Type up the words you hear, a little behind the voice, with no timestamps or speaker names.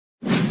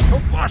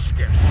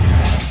basket.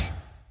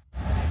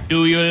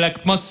 Do you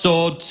like my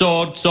sword,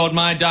 sword, sword,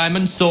 my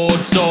diamond sword,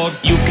 sword?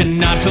 You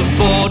cannot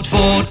afford,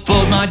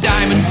 my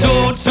diamond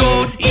sword,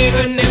 sword.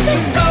 Even if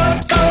you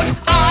could,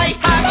 I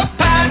have a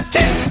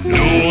patent.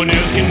 No one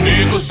else can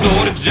make a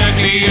sword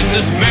exactly in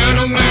this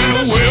manner,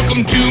 manner.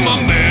 Welcome to my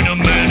manner,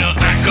 manner.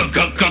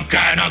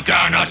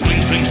 I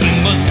swing, swing,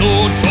 swing my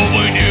sword, sword.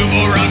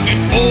 Whenever I get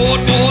bored,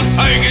 bored,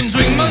 I can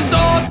swing my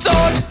sword,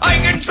 sword. I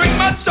can swing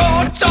my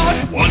sword, sword.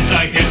 Once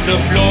I hit the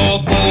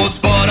floorboards,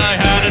 but I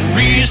had it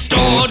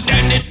restored,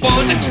 and it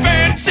was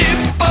expensive,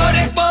 but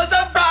it was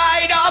a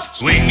write-off.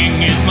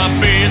 Swinging is my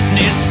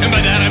business, and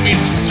by that I mean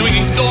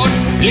swinging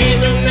swords.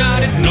 Please do not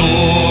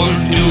ignore.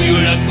 Do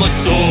you like my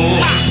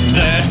sword?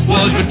 That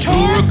was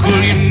rhetorical.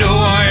 You know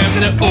I am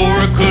the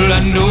oracle.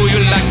 I know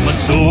you like my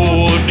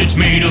sword. It's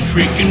made of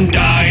freaking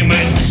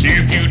diamonds.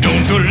 If you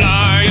don't, you're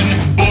lying.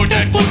 But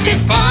that would be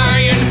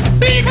fine,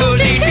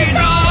 because it is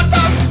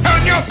awesome,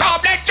 and you're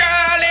probably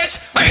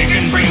jealous. I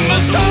can bring my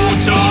sword,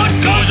 sword,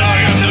 cause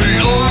I am the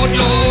Lord,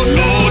 Lord,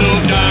 Lord of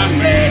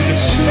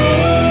Diamonds.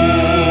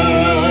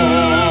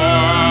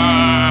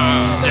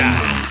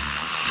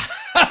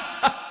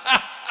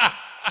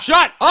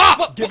 Shut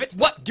up! Give it.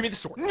 What? Give me the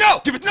sword. No!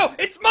 Give it. No!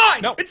 It's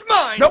mine! No. It's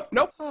mine! Nope.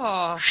 Nope.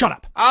 Shut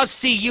up. I'll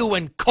see you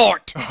in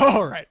court.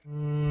 All right.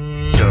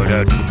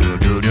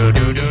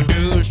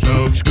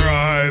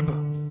 Subscribe.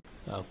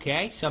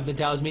 Okay, something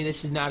tells me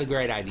this is not a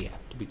great idea,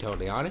 to be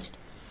totally honest.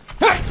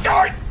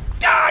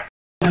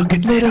 Look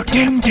at little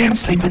Tim Tim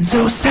sleeping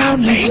so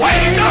soundly.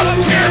 Wake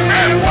up, Tim,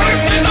 and what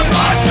if there's a